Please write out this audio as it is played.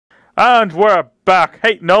And we're back.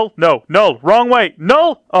 Hey, no, wrong way.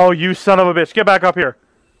 No! Oh, you son of a bitch. Get back up here.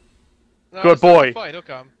 No, Good boy. Fine, he'll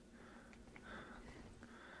come.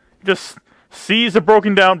 Just sees a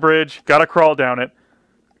broken down bridge. Gotta crawl down it.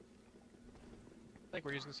 I think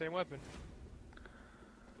we're using the same weapon.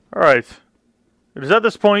 Alright. It is at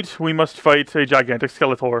this point we must fight a gigantic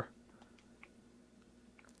Skeletor.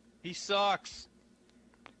 He sucks.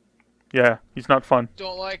 Yeah, he's not fun.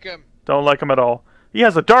 Don't like him. Don't like him at all. He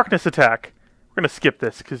has a darkness attack. We're gonna skip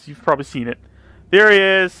this, because you've probably seen it. There he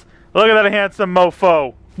is. Look at that handsome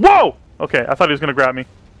mofo. Whoa! Okay, I thought he was gonna grab me.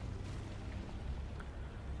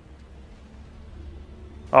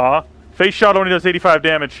 Aw. Face shot only does 85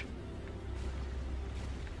 damage.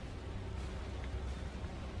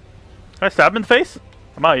 Can I stab him in the face?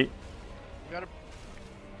 I might. You gotta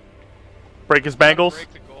break his bangles.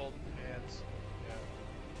 break the gold hands. Yeah.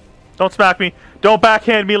 Don't smack me. Don't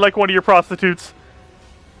backhand me like one of your prostitutes.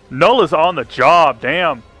 Null is on the job.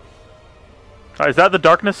 Damn. Is that the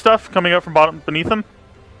darkness stuff coming out from bottom beneath him?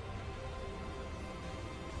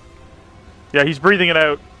 Yeah, he's breathing it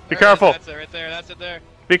out. Be careful. That's it right there. That's it there.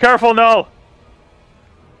 Be careful, Null.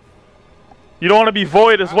 You don't want to be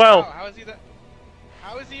void as well. How is he that?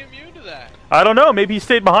 How is he immune to that? I don't know. Maybe he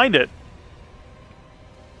stayed behind it.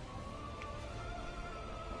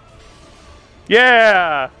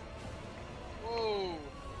 Yeah. Whoa.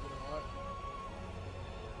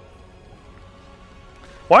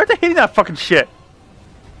 Why aren't they hitting that fucking shit?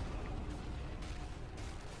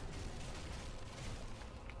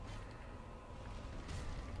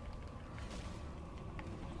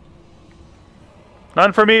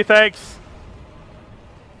 None for me, thanks.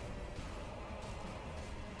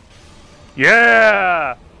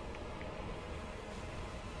 Yeah!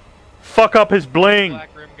 Fuck up his bling.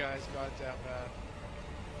 Black rim guys, goddamn bad.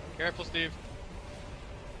 Careful, Steve.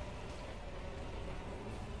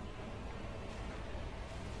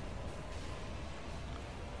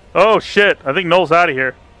 Oh shit, I think Null's out of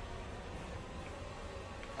here.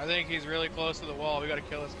 I think he's really close to the wall. We gotta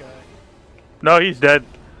kill this guy. No, he's dead.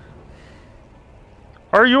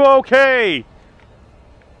 Are you okay?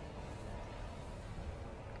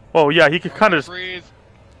 Oh yeah, he could kind of. Breathe.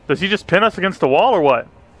 Does he just pin us against the wall or what?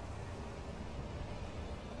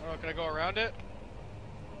 Oh, can I go around it?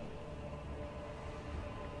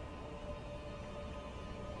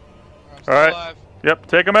 I'm still alive. Yep,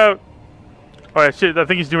 take him out. Alright, shit, I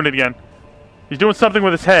think he's doing it again. He's doing something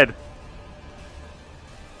with his head.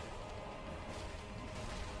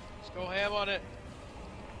 Let's go ham on it.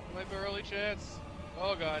 Might be an early chance.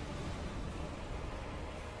 Oh god.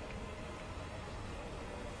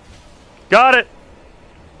 Got it!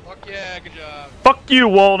 Fuck yeah, good job. Fuck you,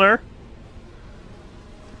 Wolnir.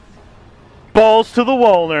 Balls to the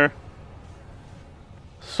Wolnir.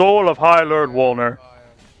 Soul of High Lord Wolnir.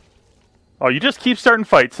 Oh, you just keep starting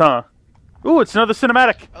fights, huh? Ooh, it's another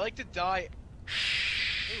cinematic. I like to die.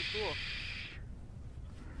 Ooh, cool.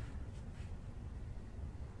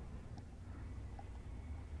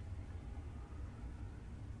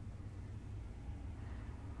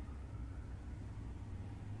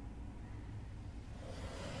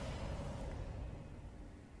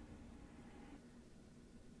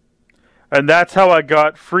 And that's how I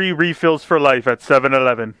got free refills for life at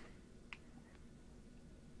 7-Eleven.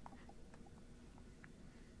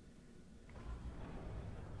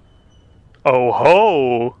 Oh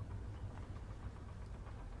ho!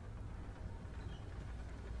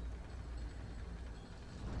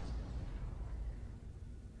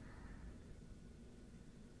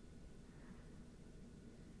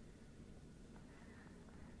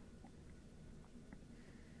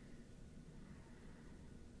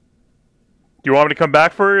 Do you want me to come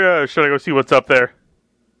back for you, or should I go see what's up there?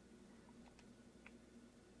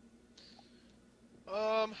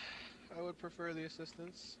 I would prefer the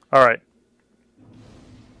assistance. Alright.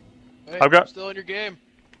 Hey, I'm still in your game.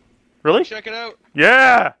 Really? Check it out.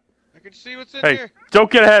 Yeah! I can see what's in Hey, here.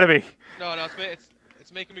 don't get ahead of me. No,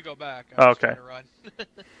 it's making me go back. Oh, I'm just okay. trying to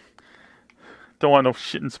run. Don't want no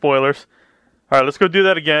shit and spoilers. Alright, let's go do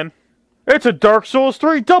that again. It's a Dark Souls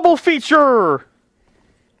 3 double feature!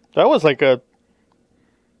 That was like a...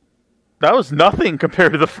 That was nothing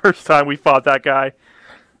compared to the first time we fought that guy.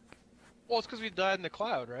 Well, it's because we died in the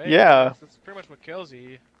cloud, right? Yeah. That's pretty much what kills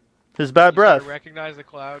you. His bad You gotta breath. recognize the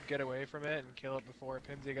cloud, get away from it, and kill it before it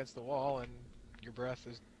pins you against the wall, and your breath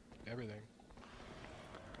is everything.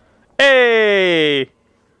 Hey!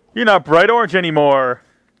 You're not bright orange anymore.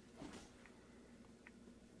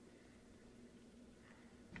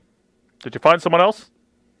 Did you find someone else?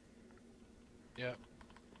 Yeah.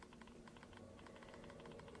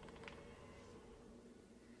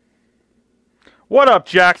 What up,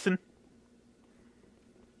 Jackson?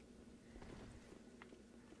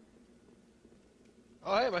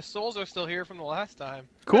 Oh, hey, my souls are still here from the last time.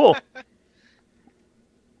 Cool.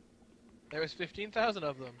 There was 15,000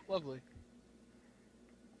 of them. Lovely.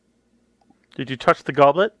 Did you touch the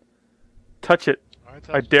goblet? Touch it.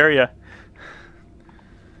 I dare ya.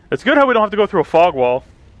 It's good how we don't have to go through a fog wall.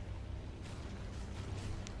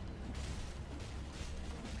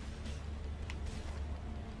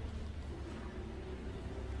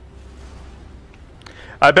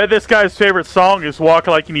 I bet this guy's favorite song is Walk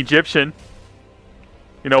Like an Egyptian.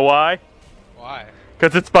 You know why? Why?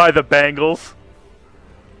 Because it's by the Bangles.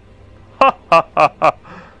 Ha ha ha ha.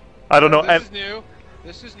 I don't know. This is new.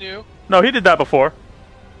 This is new. No, he did that before.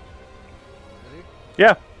 Really?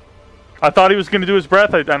 Yeah. I thought he was going to do his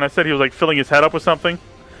breath, and I said he was like filling his head up with something.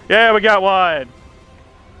 Yeah, we got one.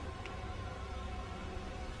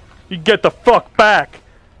 You get the fuck back.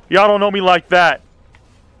 Y'all don't know me like that.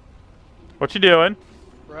 What you doing?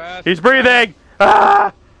 Breath. He's breathing.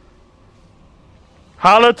 Ah!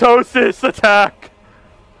 Halitosis attack.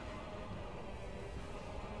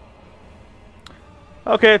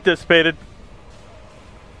 Okay, it dissipated.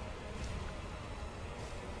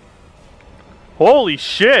 Holy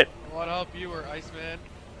shit. What up, you or Iceman?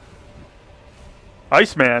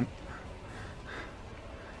 Iceman.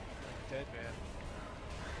 Dead man.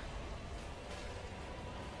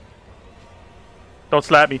 Don't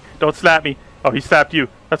slap me. Don't slap me. Oh, he slapped you.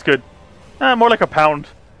 That's good. More like a pound.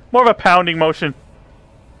 More of a pounding motion.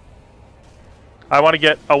 I want to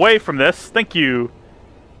get away from this. Thank you.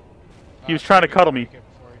 He was trying to cuddle me.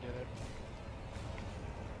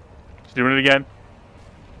 He's doing it again.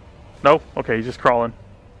 No? Okay, he's just crawling.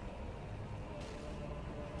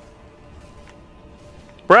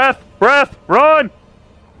 Breath! Breath! Run!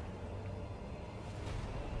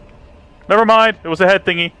 Never mind. It was a head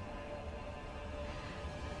thingy.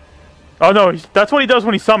 Oh no, that's what he does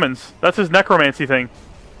when he summons. That's his necromancy thing.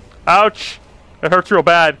 Ouch! It hurts real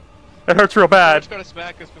bad. It hurts real bad. He's going to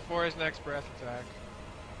smack us before his next breath attack.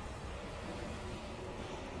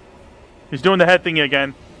 He's doing the head thingy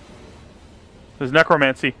again. His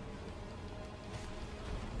necromancy.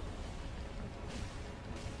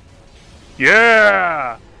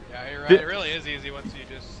 Yeah! Yeah, you're right. It really is easy once you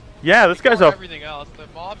just... Yeah, this guy's a... everything else. The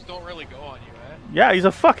mobs don't really go on you, man. Yeah, he's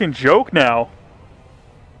a fucking joke now.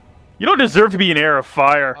 You don't deserve to be an heir of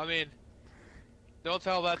fire. I mean, don't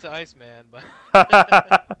tell that to Iceman, but...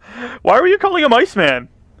 Why were you calling him Iceman?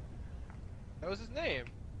 That was his name.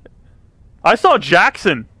 I saw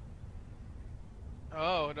Jackson.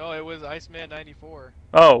 Oh, no, it was Iceman 94.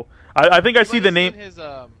 Oh, I think I see the name... His,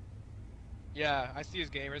 yeah, I see his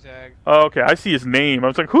gamer tag. Oh, okay, I see his name. I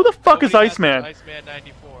was like, who the fuck is Iceman? Iceman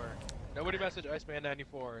 94. Nobody messaged Iceman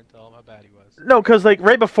 94 and tell him how bad he was. No, because like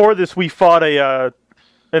right before this, we fought a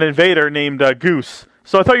an invader named Goose.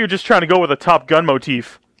 So I thought you were just trying to go with a Top Gun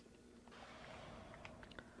motif.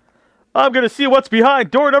 I'm gonna see what's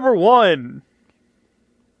behind door number 1.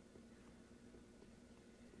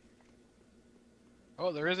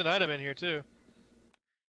 Oh, there is an item in here too.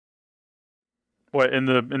 What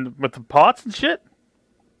with the pots and shit?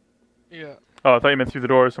 Yeah. Oh, I thought you meant through the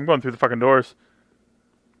doors. I'm going through the fucking doors.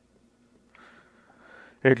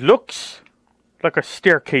 It looks like a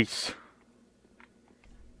staircase.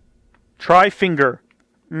 Try finger.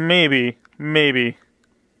 Maybe. Maybe.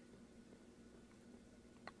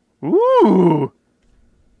 Ooh!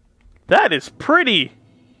 That is pretty!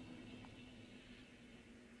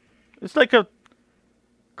 It's like a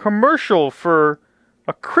commercial for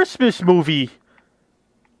a Christmas movie.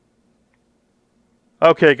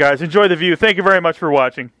 Okay, guys, enjoy the view. Thank you very much for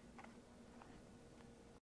watching.